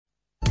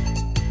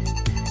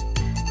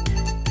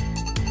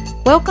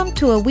Welcome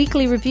to a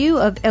weekly review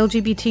of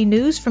LGBT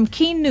news from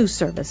Keene News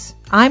Service.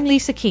 I'm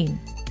Lisa Keene.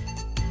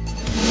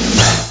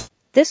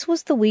 This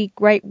was the week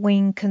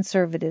right-wing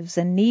conservatives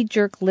and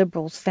knee-jerk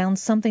liberals found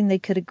something they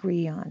could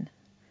agree on.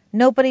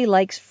 Nobody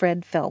likes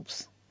Fred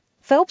Phelps.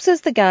 Phelps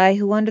is the guy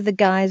who, under the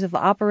guise of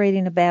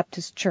operating a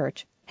Baptist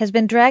church, has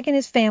been dragging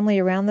his family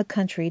around the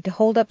country to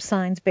hold up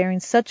signs bearing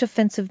such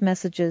offensive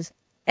messages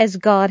as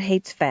God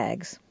hates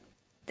fags.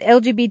 The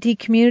LGBT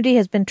community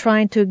has been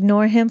trying to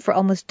ignore him for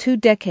almost 2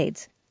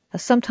 decades, a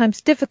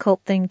sometimes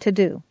difficult thing to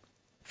do.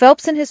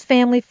 Phelps and his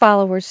family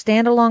followers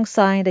stand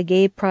alongside a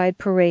gay pride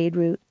parade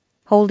route,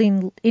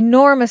 holding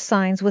enormous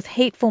signs with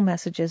hateful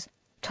messages,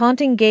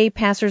 taunting gay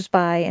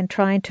passers-by and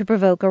trying to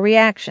provoke a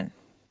reaction.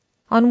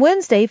 On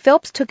Wednesday,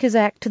 Phelps took his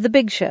act to the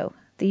big show,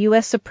 the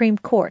U.S. Supreme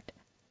Court.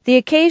 The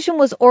occasion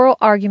was oral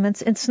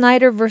arguments in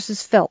Snyder v.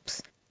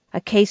 Phelps,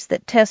 a case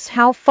that tests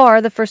how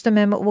far the First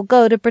Amendment will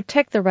go to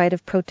protect the right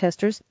of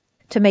protesters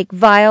to make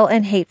vile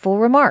and hateful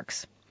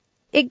remarks.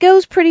 It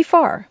goes pretty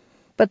far,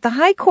 but the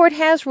High Court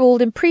has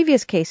ruled in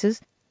previous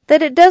cases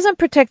that it doesn't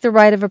protect the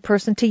right of a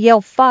person to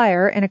yell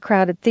fire in a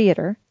crowded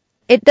theater.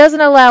 It doesn't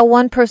allow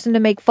one person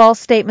to make false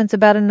statements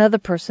about another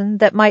person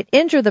that might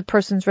injure the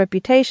person's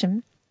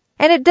reputation,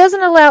 and it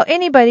doesn't allow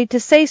anybody to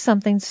say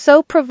something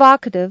so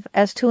provocative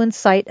as to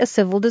incite a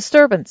civil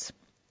disturbance.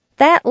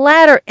 That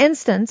latter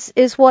instance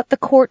is what the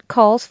court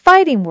calls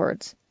fighting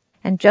words,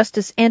 and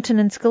Justice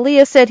Antonin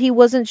Scalia said he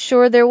wasn't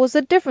sure there was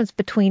a difference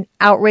between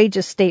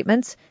outrageous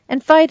statements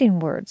and fighting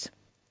words.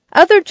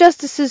 Other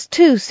justices,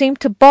 too, seem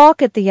to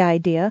balk at the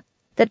idea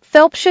that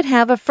Phelps should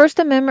have a First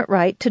Amendment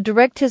right to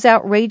direct his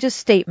outrageous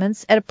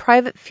statements at a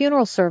private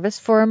funeral service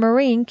for a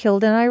Marine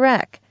killed in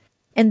Iraq.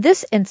 In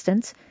this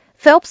instance,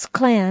 Phelps'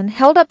 clan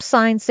held up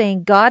signs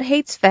saying God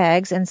hates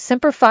fags and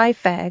Semper Fi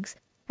fags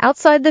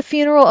outside the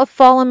funeral of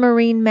fallen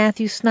Marine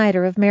Matthew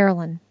Snyder of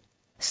Maryland.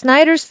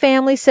 Snyder's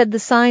family said the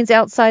signs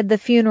outside the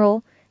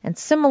funeral and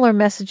similar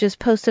messages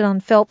posted on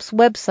Phelps'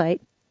 website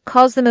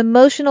caused them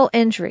emotional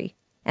injury,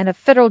 and a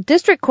federal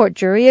district court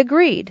jury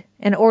agreed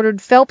and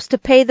ordered Phelps to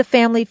pay the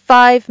family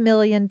 $5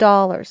 million.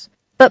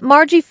 But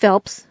Margie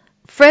Phelps,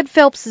 Fred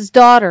Phelps'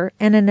 daughter,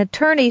 and an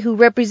attorney who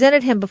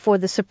represented him before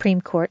the Supreme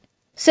Court,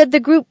 said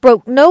the group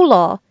broke no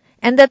law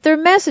and that their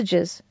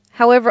messages,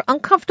 however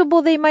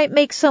uncomfortable they might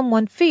make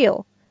someone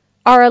feel,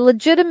 are a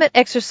legitimate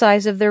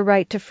exercise of their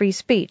right to free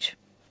speech.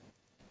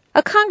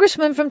 A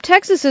congressman from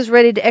Texas is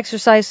ready to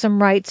exercise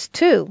some rights,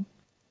 too.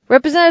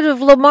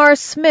 Representative Lamar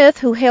Smith,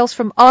 who hails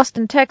from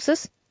Austin,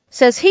 Texas,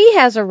 says he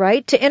has a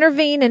right to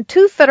intervene in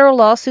 2 federal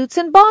lawsuits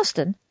in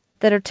Boston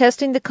that are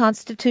testing the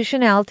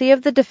constitutionality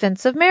of the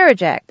Defense of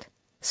Marriage Act.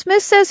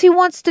 Smith says he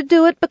wants to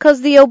do it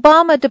because the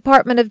Obama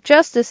Department of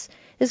Justice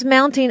is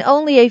mounting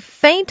only a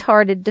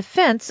faint-hearted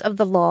defense of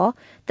the law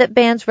that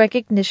bans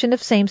recognition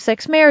of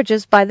same-sex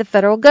marriages by the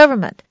federal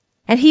government.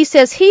 And he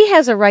says he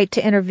has a right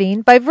to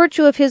intervene by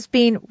virtue of his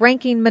being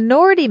ranking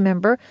minority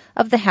member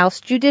of the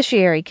House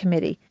Judiciary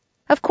Committee.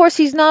 Of course,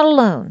 he's not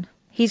alone.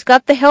 He's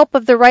got the help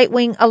of the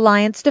right-wing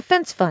Alliance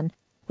Defense Fund,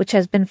 which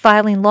has been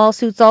filing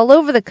lawsuits all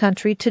over the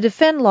country to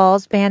defend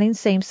laws banning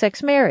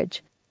same-sex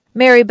marriage.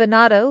 Mary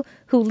Bonato,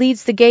 who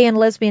leads the Gay and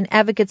Lesbian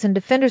Advocates and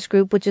Defenders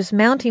Group, which is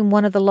mounting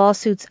one of the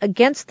lawsuits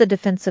against the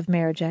Defense of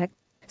Marriage Act,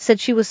 said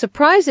she was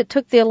surprised it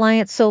took the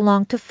alliance so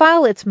long to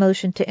file its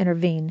motion to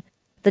intervene.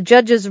 The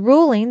judge's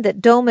ruling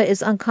that DOMA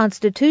is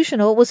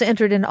unconstitutional was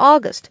entered in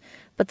August,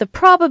 but the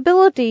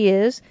probability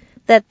is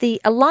that the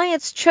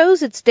alliance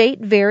chose its date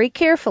very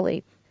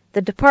carefully.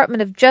 The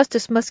Department of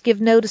Justice must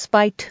give notice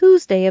by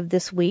Tuesday of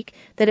this week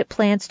that it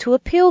plans to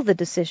appeal the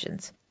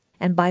decisions.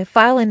 And by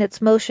filing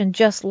its motion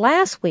just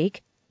last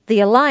week,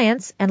 the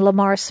Alliance and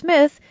Lamar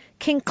Smith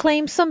can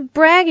claim some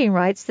bragging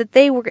rights that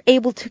they were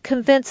able to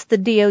convince the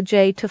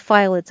DOJ to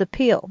file its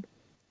appeal.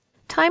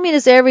 Timing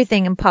is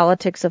everything in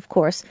politics, of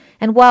course,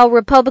 and while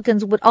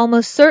Republicans would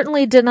almost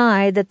certainly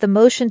deny that the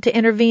motion to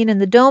intervene in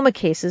the DOMA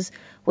cases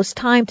was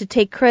timed to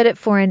take credit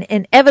for an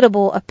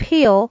inevitable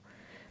appeal,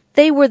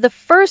 they were the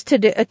first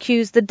to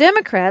accuse the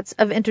Democrats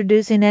of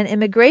introducing an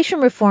immigration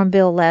reform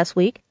bill last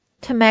week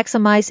to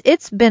maximize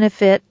its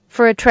benefit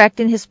for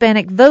attracting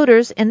Hispanic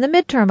voters in the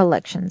midterm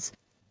elections.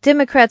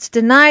 Democrats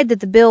denied that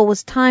the bill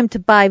was timed to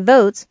buy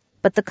votes,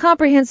 but the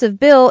comprehensive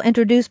bill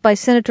introduced by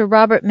Senator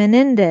Robert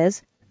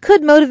Menendez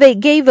could motivate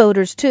gay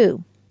voters,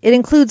 too. It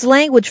includes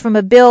language from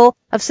a bill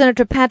of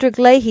Senator Patrick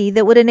Leahy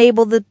that would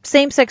enable the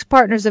same-sex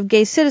partners of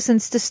gay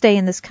citizens to stay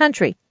in this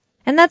country.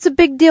 And that's a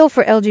big deal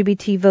for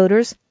LGBT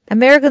voters.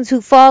 Americans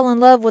who fall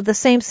in love with a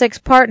same-sex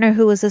partner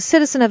who is a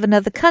citizen of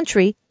another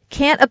country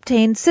can't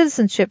obtain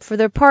citizenship for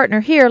their partner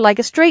here like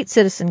a straight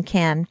citizen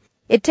can.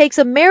 It takes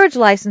a marriage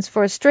license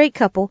for a straight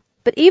couple,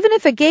 but even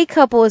if a gay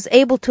couple is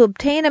able to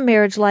obtain a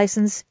marriage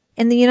license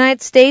in the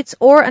United States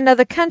or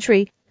another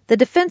country, the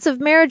Defense of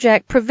Marriage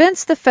Act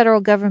prevents the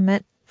federal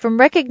government from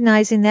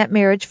recognizing that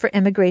marriage for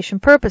immigration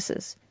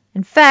purposes.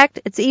 In fact,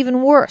 it's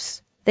even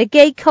worse. The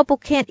gay couple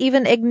can't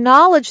even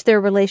acknowledge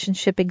their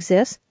relationship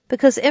exists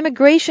because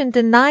immigration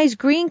denies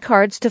green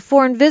cards to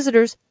foreign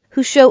visitors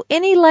who show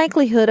any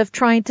likelihood of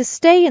trying to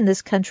stay in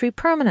this country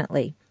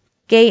permanently.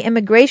 Gay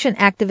immigration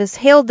activists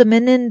hailed the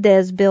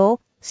Menendez bill.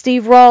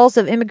 Steve Rawls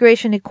of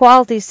Immigration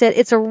Equality said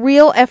it's a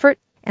real effort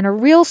and a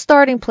real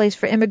starting place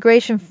for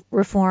immigration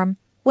reform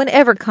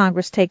whenever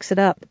Congress takes it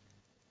up.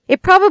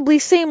 It probably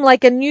seemed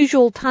like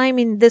unusual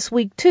timing this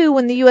week, too,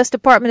 when the U.S.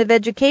 Department of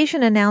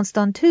Education announced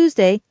on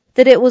Tuesday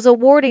that it was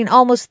awarding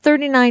almost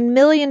 $39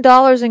 million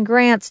in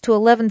grants to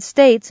 11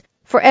 states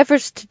for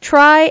efforts to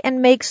try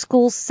and make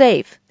schools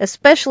safe,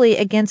 especially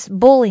against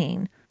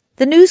bullying.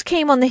 The news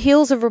came on the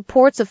heels of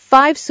reports of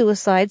 5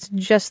 suicides in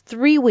just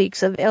 3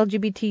 weeks of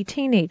LGBT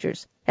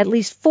teenagers, at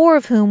least 4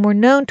 of whom were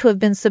known to have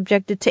been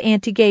subjected to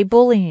anti-gay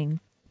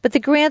bullying. But the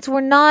grants were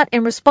not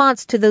in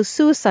response to those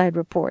suicide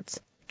reports.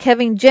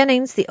 Kevin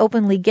Jennings, the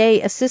openly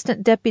gay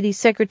Assistant Deputy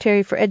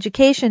Secretary for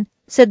Education,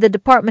 said the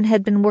department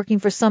had been working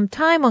for some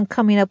time on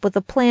coming up with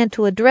a plan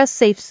to address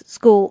safe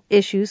school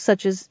issues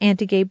such as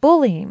anti-gay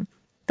bullying.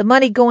 The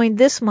money going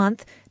this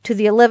month to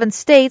the 11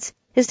 states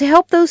is to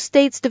help those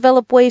states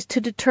develop ways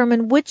to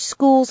determine which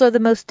schools are the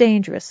most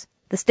dangerous.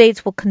 The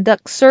states will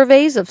conduct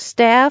surveys of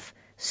staff,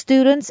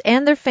 students,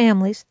 and their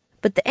families,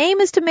 but the aim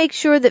is to make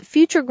sure that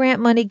future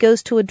grant money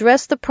goes to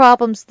address the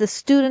problems the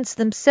students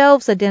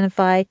themselves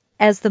identify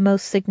as the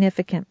most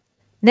significant.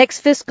 Next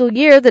fiscal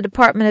year, the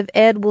Department of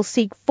Ed will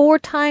seek 4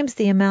 times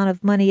the amount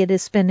of money it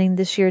is spending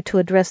this year to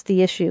address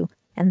the issue.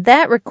 And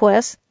that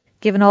request,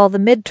 given all the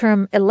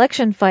midterm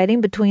election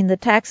fighting between the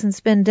tax and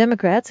spend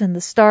Democrats and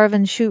the starve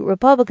and shoot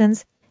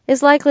Republicans,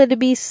 is likely to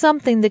be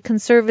something that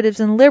conservatives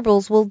and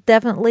liberals will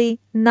definitely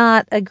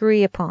not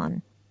agree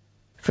upon.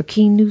 For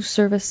Keene News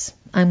Service,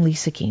 I'm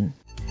Lisa Keene.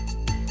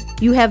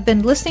 You have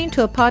been listening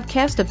to a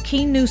podcast of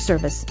Keene News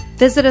Service.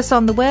 Visit us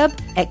on the web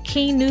at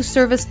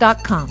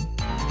KeenNewsService.com.